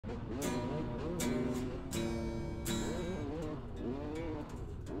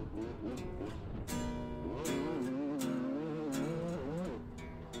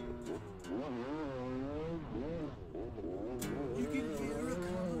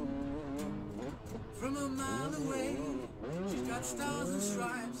from a mile away. She's got stars and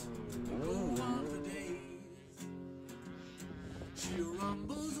stripes that go on for days. She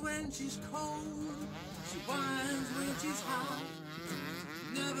rumbles when she's cold, she whines when she's hot.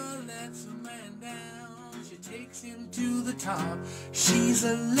 Never lets a man down, she takes him to the top. She's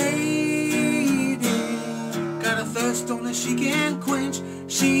a lady, got a thirst only she can quench.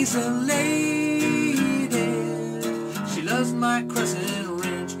 She's a lady, she loves my crescent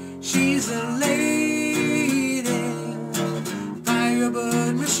wrench. She's a lady,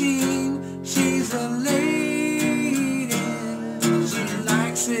 firebird machine. She's a lady, she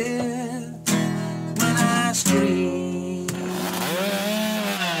likes it when I scream.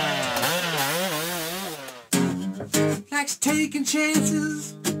 Likes taking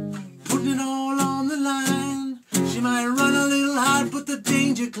chances, putting it all on the line. She might run a little hard, but the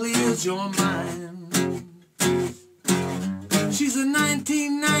danger clears your mind. She's a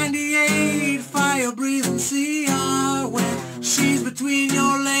 1998 fire-breathing CR. When she's between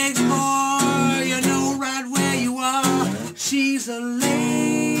your legs, boy, you know right where you are. She's a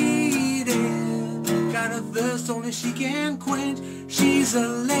lady, got a thirst only she can quench. She's a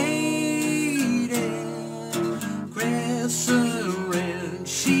lady, crescent wrench.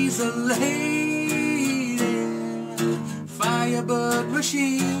 She's a lady, firebird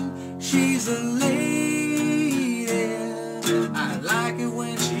machine. She's a lady, I like it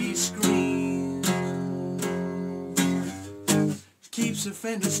when she screams. She keeps her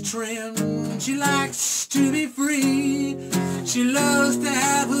fenders trimmed, she likes to be free. She loves to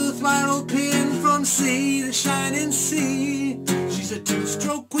have her throttle pinned from sea to shining sea. She's a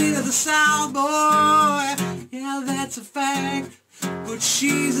two-stroke queen of the South, boy, yeah, that's a fact. But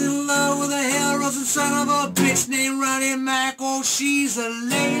she's in love with a hell-raising son of a bitch named Ronnie Mac. Oh, she's a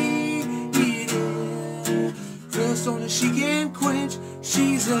lady, thirst only she can quench.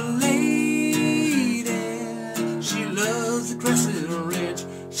 She's a lady, she loves the crescent wrench.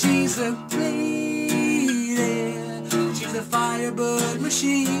 She's a lady, she's a firebird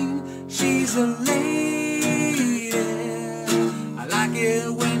machine. She's a lady, I like it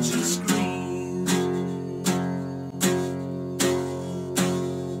when she screams.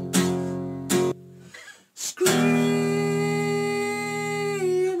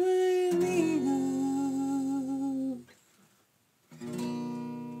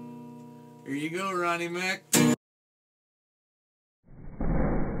 Here you go, Ronnie Mac.